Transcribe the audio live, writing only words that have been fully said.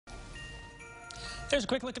There's a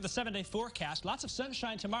quick look at the 7-day forecast. Lots of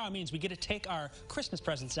sunshine tomorrow means we get to take our Christmas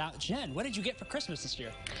presents out. Jen, what did you get for Christmas this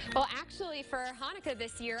year? Well, actually, for Hanukkah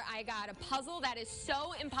this year, I got a puzzle that is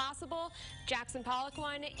so impossible, Jackson Pollock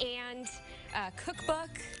one, and a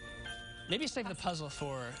cookbook. Maybe save the puzzle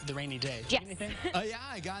for the rainy day. Yes. Anything? Yeah,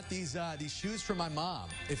 I got these shoes from my mom.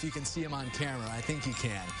 If you can see them on camera, I think you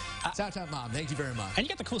can. Shout out, Mom. Thank you very much. And you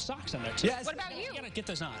got the cool socks on there, too. Yes. What about you? You got to get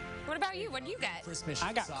those on. What about you? What did you get? Christmas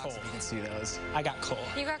I got socks, coal. if you can see those. I got coal.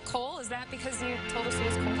 You got coal? Is that because you told us it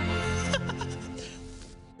was cold?